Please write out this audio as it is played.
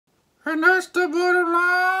And that's the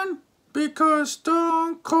borderline, because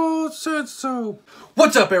Stone Cold said so.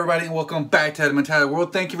 What's up, everybody, and welcome back to Adam & Tyler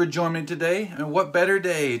World. Thank you for joining me today. And what better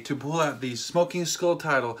day to pull out the Smoking Skull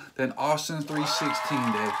title than Austin 316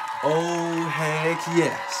 Day? Oh, heck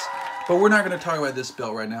yes. But we're not going to talk about this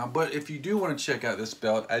belt right now. But if you do want to check out this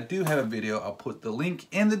belt, I do have a video. I'll put the link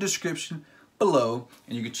in the description below,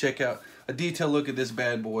 and you can check out a detailed look at this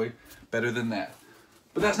bad boy. Better than that.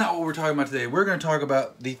 But that's not what we're talking about today. We're going to talk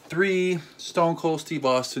about the 3 Stone Cold Steve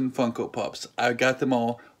Austin Funko Pops. I got them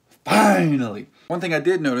all, finally. One thing I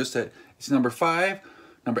did notice that it's number 5,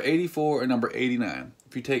 number 84, and number 89.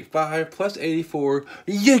 If you take 5 plus 84,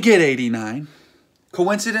 you get 89.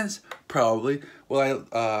 Coincidence? Probably. Will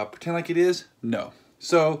I pretend like it is? No.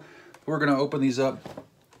 So we're going to open these up.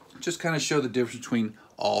 Just kind of show the difference between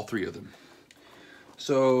all 3 of them.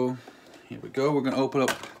 So here we go. We're going to open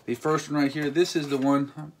up the first one right here. This is the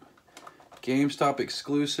one, GameStop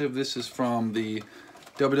exclusive. This is from the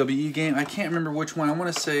WWE game. I can't remember which one. I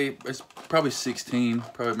want to say it's probably 16.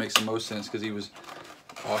 Probably makes the most sense because he was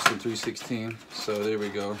Austin 316. So there we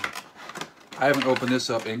go. I haven't opened this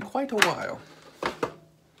up in quite a while.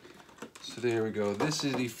 So there we go. This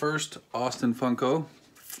is the first Austin Funko.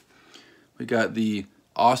 We got the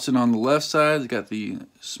Austin on the left side. We got the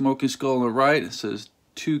Smoking Skull on the right. It says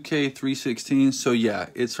 2K316. So yeah,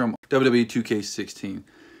 it's from WWE 2K16.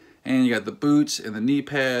 And you got the boots and the knee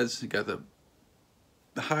pads. You got the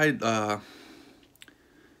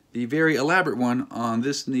very elaborate one on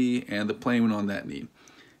this knee and the plain one on that knee.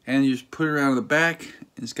 And you just put it around the back.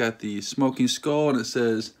 It's got the Smoking Skull and it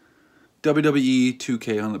says WWE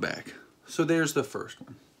 2K on the back. So there's the first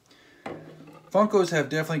one. Funkos have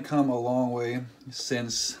definitely come a long way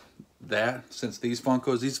since these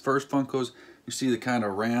Funkos. These first Funkos, you see the kind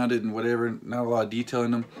of rounded and whatever, not a lot of detail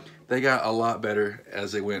in them. They got a lot better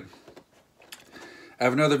as they went. I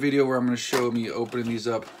have another video where I'm going to show me opening these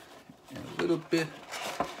up in a little bit.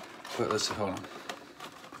 But let's see, hold on.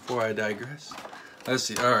 Before I digress. Let's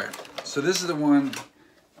see, alright. So this is the one,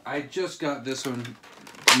 I just got this one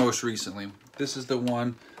most recently. This is the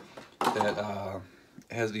one that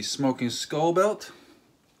has the Smoking Skull belt.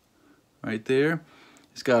 Right there.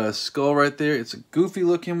 It's got a skull right there. It's a goofy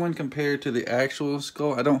looking one compared to the actual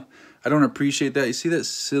skull. I don't appreciate that. You see that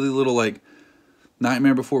silly little like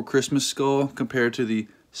Nightmare Before Christmas skull compared to the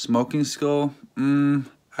Smoking Skull? I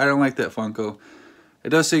don't like that Funko. It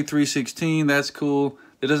does say 316. That's cool.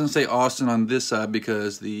 It doesn't say Austin on this side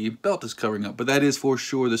because the belt is covering up. But that is for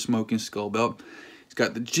sure the Smoking Skull belt. It's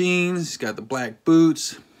got the jeans. It's got the black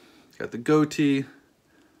boots. It's got the goatee.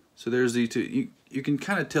 So there's the two. You can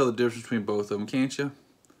kind of tell the difference between both of them, can't you?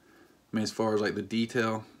 I mean, as far as like the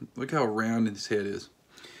detail, look how round his head is.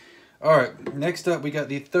 All right, next up we got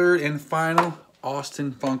the 3rd and final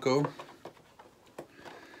Austin Funko.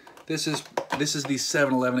 This is the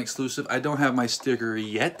 7-Eleven exclusive. I don't have my sticker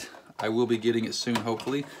yet. I will be getting it soon,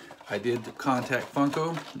 hopefully. I did contact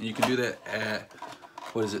Funko. You can do that at,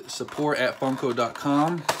 what is it,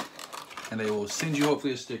 support@funko.com, and they will send you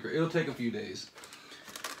hopefully a sticker. It'll take a few days.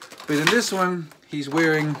 But in this one, he's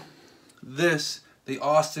wearing the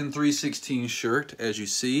Austin 316 shirt, as you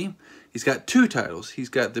see. He's got 2 titles. He's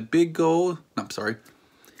got the Big Gold, no, I'm sorry.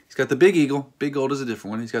 He's got the Big Eagle. Big Gold is a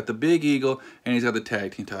different one. He's got the Big Eagle, and he's got the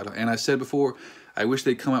Tag Team title. And I said before, I wish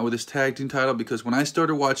they'd come out with this Tag Team title because when I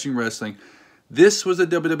started watching wrestling, this was the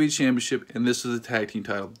WWE Championship, and this was the Tag Team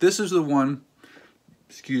title. This is the one,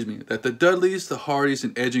 excuse me, that the Dudleys, the Hardys,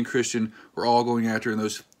 and Edge and Christian were all going after in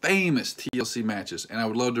those famous TLC matches. And I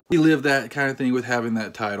would love to relive that kind of thing with having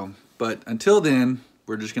that title. But until then,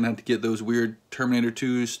 we're just going to have to get those weird Terminator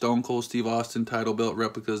 2 Stone Cold Steve Austin title belt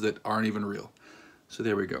replicas that aren't even real. So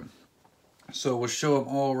there we go. So we'll show them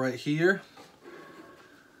all right here.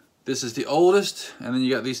 This is the oldest, and then you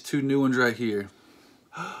got these 2 new ones right here.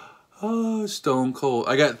 Oh, Stone Cold.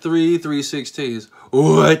 I got 3 316s.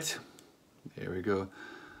 What? There we go.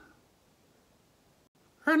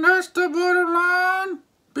 And that's the borderline,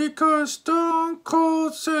 because Stone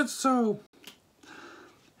Cold said so.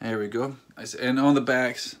 There we go. And on the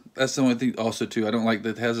backs, that's the only thing also too. I don't like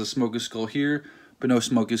that it has a Smoking Skull here, but no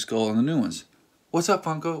Smoking Skull on the new ones. What's up,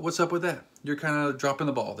 Funko? What's up with that? You're kind of dropping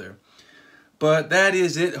the ball there. But that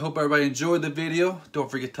is it. Hope everybody enjoyed the video. Don't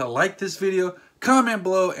forget to like this video, comment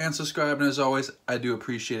below, and subscribe. And as always, I do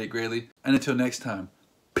appreciate it greatly. And until next time,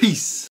 peace.